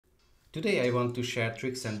Today I want to share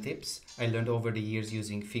tricks and tips I learned over the years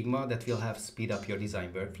using Figma that will help speed up your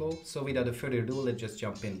design workflow. So without further ado, let's just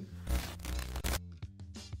jump in.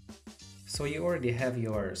 So you already have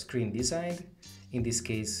your screen designed. In this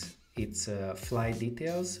case, it's flight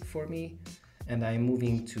details for me. And I'm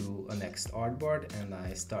moving to a next artboard and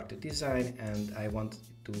I start to design, and I want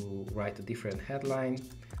to write a different headline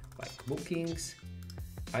like bookings.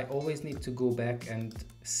 I always need to go back and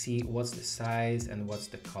see what's the size and what's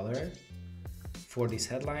the color for this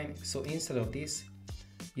headline. So instead of this,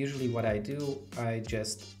 usually what I do, I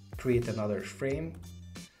just create another frame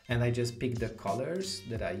and I just pick the colors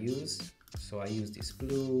that I use. So I use this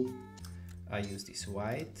blue, I use this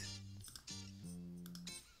white,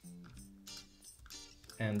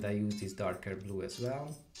 and I use this darker blue as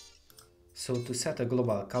well. So to set a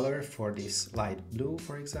global color for this light blue,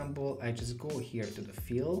 for example, I just go here to the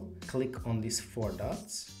fill, click on these 4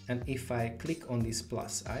 dots, and if I click on this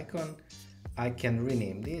plus icon, I can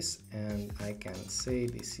rename this and I can say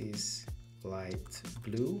this is light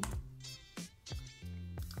blue.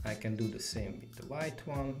 I can do the same with the white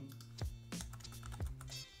one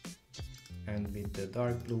and with the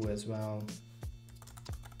dark blue as well.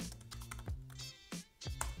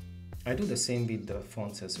 I do the same with the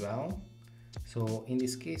fonts as well. So in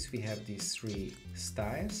this case we have these 3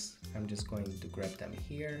 styles. I'm just going to grab them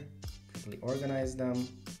here, quickly organize them,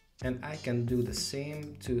 and I can do the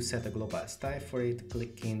same to set a global style for it,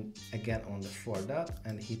 clicking again on the 4 dot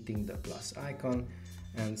and hitting the plus icon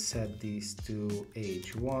and set these to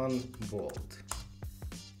H1 bold.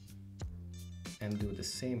 And do the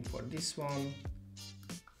same for this one.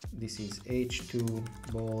 This is H2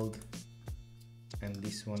 bold and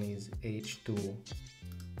this one is H2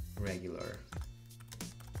 regular.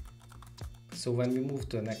 So when we move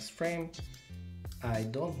to the next frame, I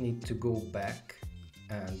don't need to go back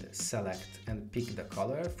and select and pick the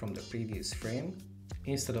color from the previous frame.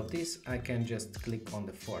 Instead of this, I can just click on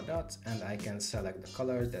the 4 dots and I can select the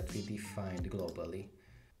color that we defined globally.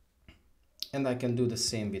 And I can do the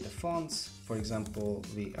same with the fonts. For example,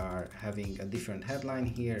 we are having a different headline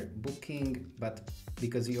here, booking, but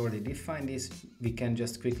because we already defined this, we can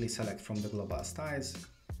just quickly select from the global styles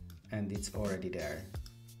and it's already there.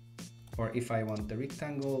 Or if I want the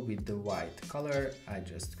rectangle with the white color, I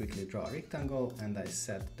just quickly draw a rectangle and I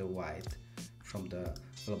set the white from the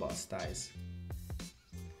global styles.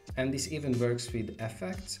 And this even works with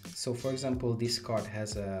effects. So for example, this card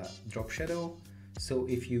has a drop shadow. So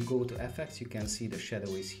if you go to effects, you can see the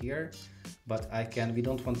shadow is here, but we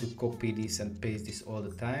don't want to copy this and paste this all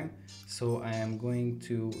the time. So I am going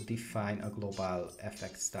to define a global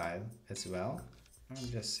effect style as well.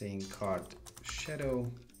 I'm just saying card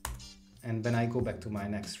shadow. And when I go back to my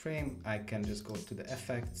next frame, I can just go to the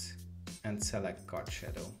effects and select card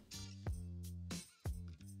shadow.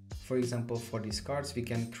 For example, for these cards, we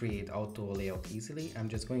can create auto layout easily. I'm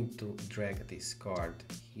just going to drag this card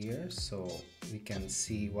here so we can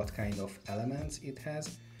see what kind of elements it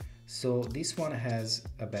has. So this one has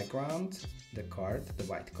a background, the card, the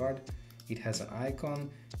white card. It has an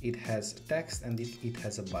icon, it has text, and it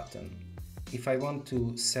has a button. If I want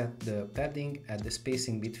to set the padding and the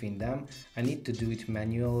spacing between them, I need to do it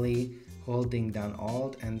manually, holding down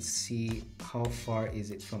Alt and see how far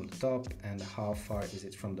is it from the top and how far is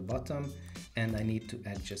it from the bottom. And I need to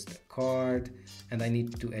adjust the card and I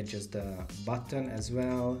need to adjust the button as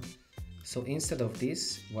well. So instead of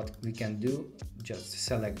this, what we can do, just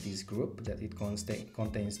select this group that it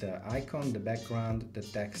contains the icon, the background, the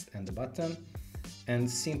text and the button.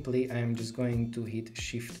 And simply I'm just going to hit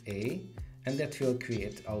Shift A and that will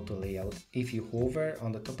create auto layout. If you hover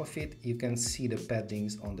on the top of it, you can see the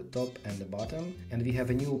paddings on the top and the bottom. And we have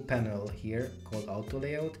a new panel here called auto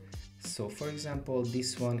layout. So for example,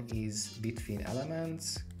 this one is between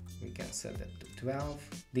elements. We can set that to 12.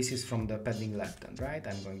 This is from the padding left and right.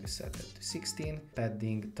 I'm going to set that to 16.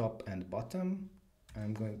 Padding top and bottom.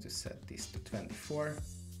 I'm going to set this to 24.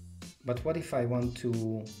 But what if I want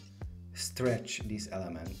to stretch this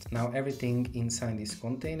element? Now everything inside this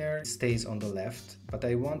container stays on the left, but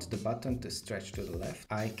I want the button to stretch to the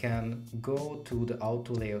left. I can go to the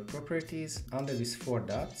auto layout properties. Under these 4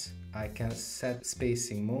 dots, I can set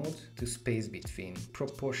spacing mode to space between.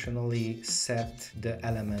 Proportionally set the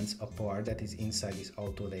elements apart that is inside this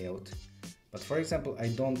auto layout. But for example, I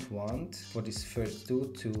don't want for this first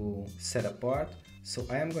 2 to set apart. So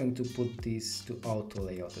I am going to put this to auto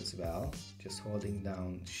layout as well, just holding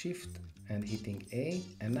down Shift and hitting A.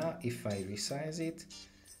 And now if I resize it,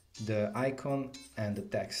 the icon and the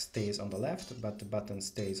text stays on the left, but the button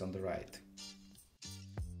stays on the right.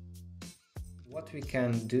 What we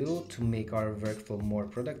can do to make our workflow more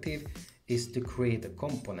productive is to create a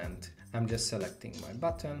component. I'm just selecting my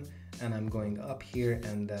button and I'm going up here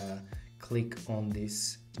and click on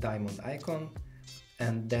this diamond icon.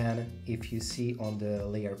 And then if you see on the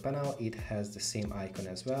layer panel, it has the same icon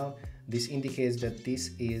as well. This indicates that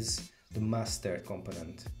this is the master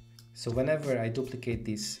component. So whenever I duplicate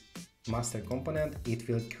this master component, it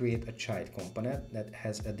will create a child component that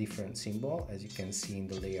has a different symbol, as you can see in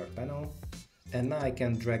the layer panel. And now I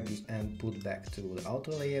can drag this and put back to the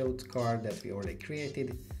auto layout card that we already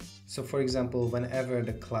created. So for example, whenever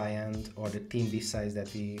the client or the team decides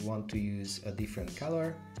that we want to use a different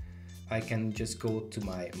color, I can just go to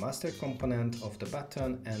my master component of the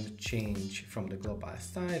button and change from the global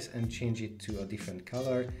styles and change it to a different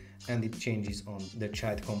color, and it changes on the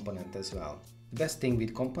child component as well. The best thing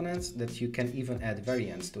with components that you can even add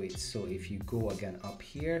variants to it. So if you go again up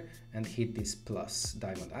here and hit this plus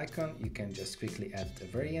diamond icon, you can just quickly add a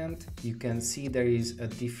variant. You can see there is a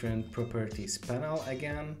different properties panel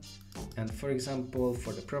again. And for example,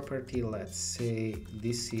 for the property, let's say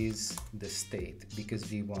this is the state, because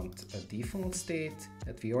we want a default state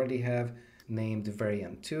that we already have named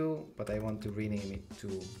variant 2, but I want to rename it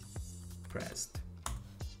to pressed.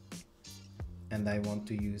 And I want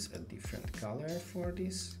to use a different color for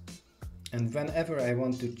this. And whenever I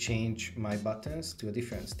want to change my buttons to a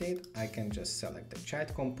different state, I can just select the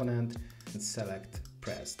child component and select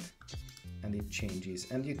pressed, and it changes.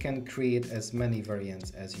 And you can create as many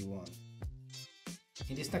variants as you want.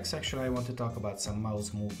 In this next section, I want to talk about some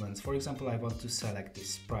mouse movements. For example, I want to select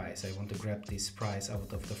this price. I want to grab this price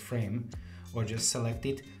out of the frame, or just select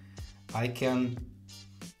it. I can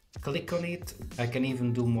click on it. I can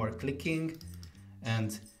even do more clicking,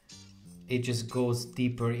 and it just goes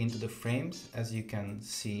deeper into the frames, as you can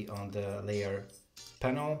see on the layer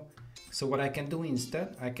panel. So what I can do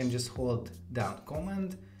instead, I can just hold down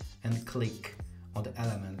Command and click on the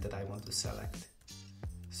element that I want to select.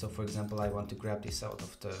 So for example, I want to grab this out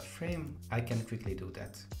of the frame, I can quickly do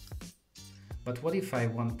that. But what if I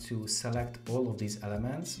want to select all of these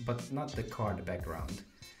elements, but not the card background?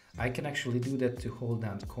 I can actually do that to hold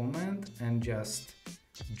down Command and just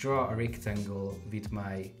draw a rectangle with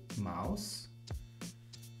my mouse,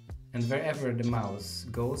 and wherever the mouse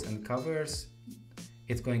goes and covers,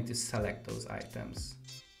 it's going to select those items.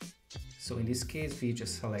 So in this case, we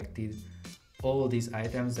just selected all these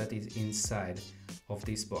items that is inside of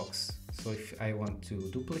this box. So if I want to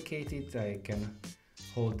duplicate it, I can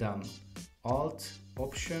hold down Alt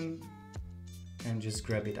Option and just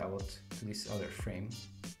grab it out to this other frame.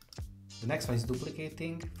 The next one is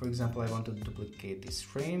duplicating. For example, I want to duplicate this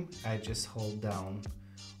frame. I just hold down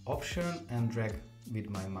Option and drag with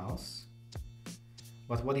my mouse.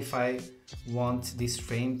 But what if I want this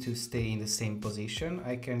frame to stay in the same position?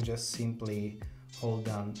 I can just simply hold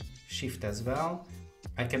down Shift as well.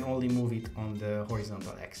 I can only move it on the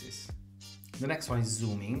horizontal axis. The next one is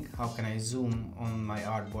zooming. How can I zoom on my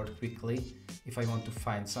artboard quickly? If I want to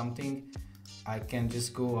find something, I can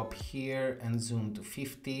just go up here and zoom to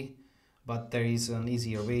 50. But there is an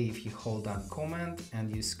easier way if you hold down Command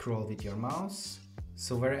and you scroll with your mouse.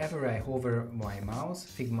 So wherever I hover my mouse,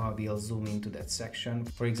 Figma will zoom into that section.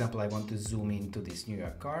 For example, I want to zoom into this New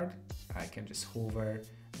York card. I can just hover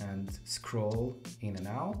and scroll in and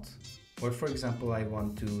out. Or for example, I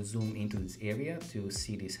want to zoom into this area to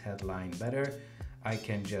see this headline better. I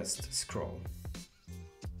can just scroll.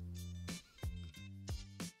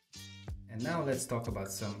 And now let's talk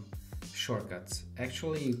about some shortcuts.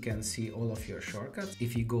 Actually, you can see all of your shortcuts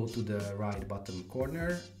if you go to the right bottom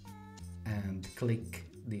corner and click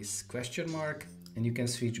this question mark, and you can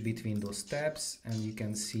switch between those tabs and you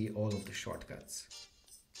can see all of the shortcuts.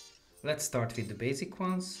 Let's start with the basic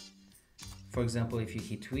ones. For example, if you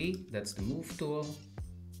hit V, that's the move tool.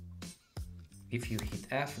 If you hit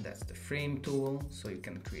F, that's the frame tool, so you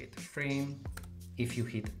can create a frame. If you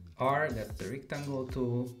hit R, that's the rectangle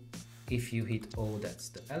tool. If you hit O, that's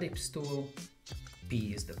the ellipse tool.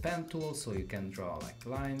 P is the pen tool, so you can draw like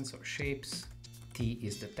lines or shapes. T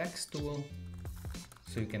is the text tool,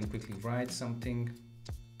 so you can quickly write something.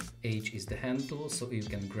 H is the hand tool, so you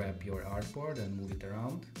can grab your artboard and move it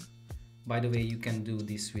around. By the way, you can do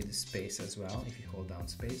this with space as well, if you hold down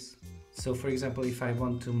space. So for example, if I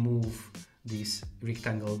want to move this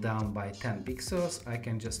rectangle down by 10 pixels, I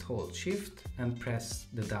can just hold Shift and press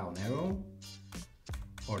the down arrow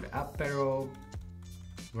or the up arrow,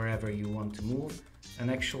 wherever you want to move.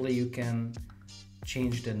 And actually you can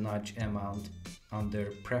change the nudge amount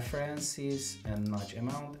under preferences and nudge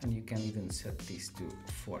amount, and you can even set this to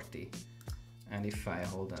 40. And if I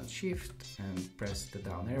hold down Shift and press the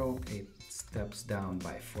down arrow, it steps down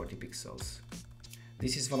by 40 pixels.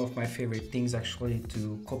 This is one of my favorite things actually,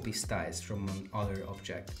 to copy styles from another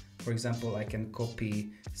object. For example, I can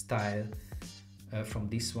copy style from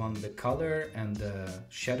this one, the color and the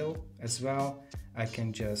shadow as well. I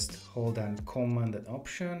can just hold down Command and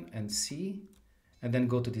Option and C, and then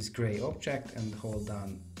go to this gray object and hold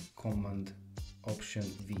down Command Option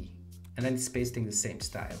V, and then it's pasting the same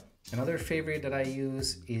style. Another favorite that I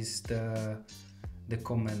use is the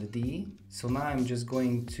Command D. So now I'm just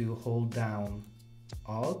going to hold down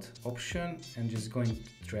Alt Option and just going to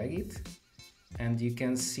drag it, and you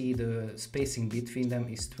can see the spacing between them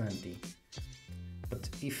is 20. But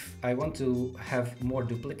if I want to have more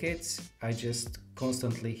duplicates, I just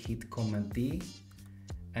constantly hit Command D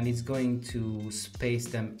and it's going to space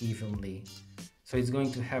them evenly. So it's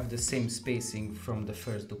going to have the same spacing from the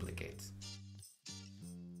first duplicate.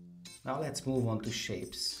 Now let's move on to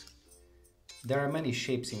shapes. There are many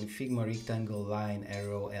shapes in Figma: rectangle, line,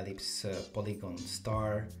 arrow, ellipse, polygon,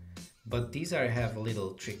 star, but these have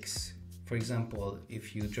little tricks. For example,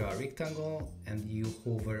 if you draw a rectangle and you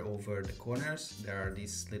hover over the corners, there are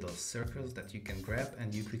these little circles that you can grab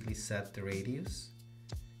and you quickly set the radius.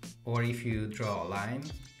 Or if you draw a line,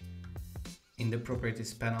 in the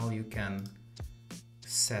properties panel you can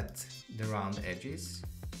set the round edges,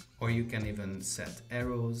 or you can even set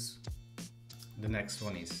arrows. The next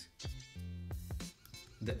one is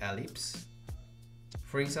the ellipse.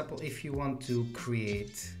 For example, if you want to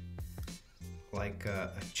create like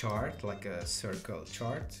a chart, like a circle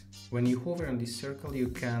chart, when you hover on this circle you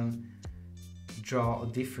can draw a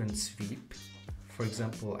different sweep. For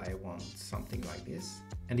example, I want something like this,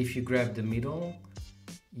 and if you grab the middle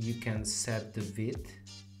you can set the width,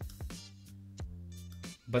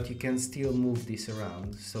 but you can still move this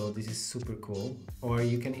around, so this is super cool. Or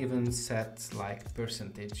you can even set like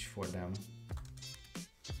percentage for them,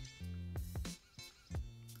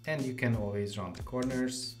 and you can always round the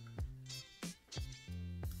corners.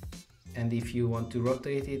 And if you want to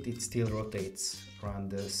rotate it, it still rotates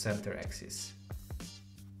around the center axis.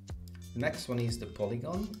 The next one is the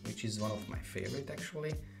polygon, which is one of my favorite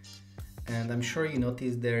actually. And I'm sure you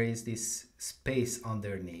noticed there is this space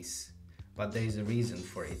underneath, but there is a reason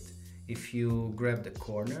for it. If you grab the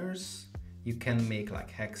corners, you can make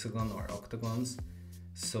like hexagon or octagons.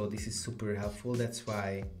 So this is super helpful. That's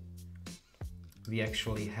why we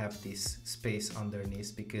actually have this space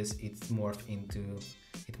underneath, because it morphs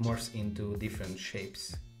into different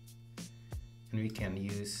shapes. And we can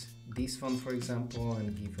use this one, for example,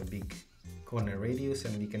 and give a big corner radius,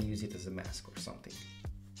 and we can use it as a mask or something.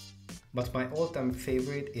 But my all-time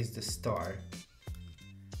favorite is the star,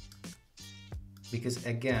 because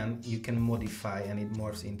again you can modify and it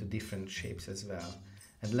morphs into different shapes as well.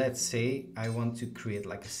 And let's say I want to create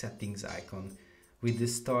like a settings icon. With the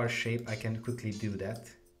star shape I can quickly do that,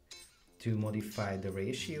 to modify the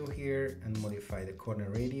ratio here and modify the corner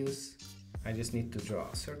radius. I just need to draw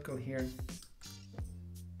a circle here.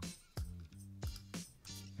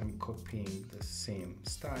 I'm copying the same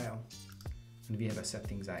style and we have a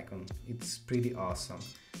settings icon. It's pretty awesome,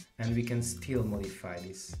 and we can still modify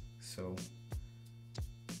this, so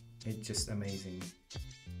it's just amazing.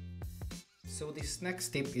 So this next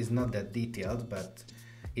tip is not that detailed, but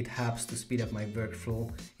it helps to speed up my workflow.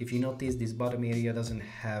 If you notice, this bottom area doesn't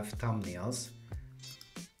have thumbnails,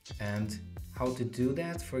 and how to do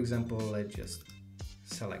that? For example, let's just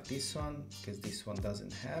select this one, because this one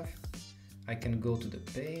doesn't have. I can go to the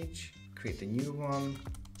page, create a new one,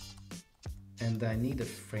 and I need a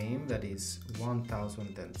frame that is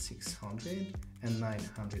 1600 and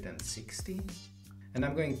 960. And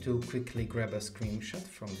I'm going to quickly grab a screenshot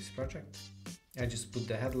from this project. I just put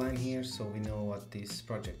the headline here so we know what this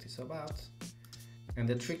project is about. And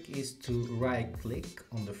the trick is to right click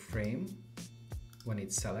on the frame when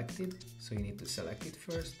it's selected. So you need to select it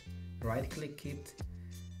first, right click it,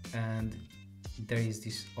 and there is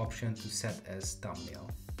this option to set as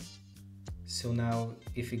thumbnail. So now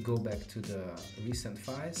if we go back to the recent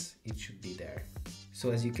files, it should be there.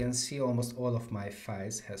 So as you can see, almost all of my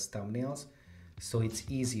files has thumbnails, so it's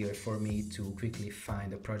easier for me to quickly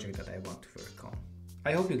find a project that I want to work on.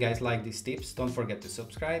 I hope you guys like these tips. Don't forget to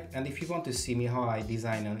subscribe, and if you want to see me how I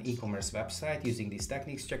design an e-commerce website using these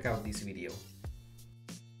techniques, check out this video.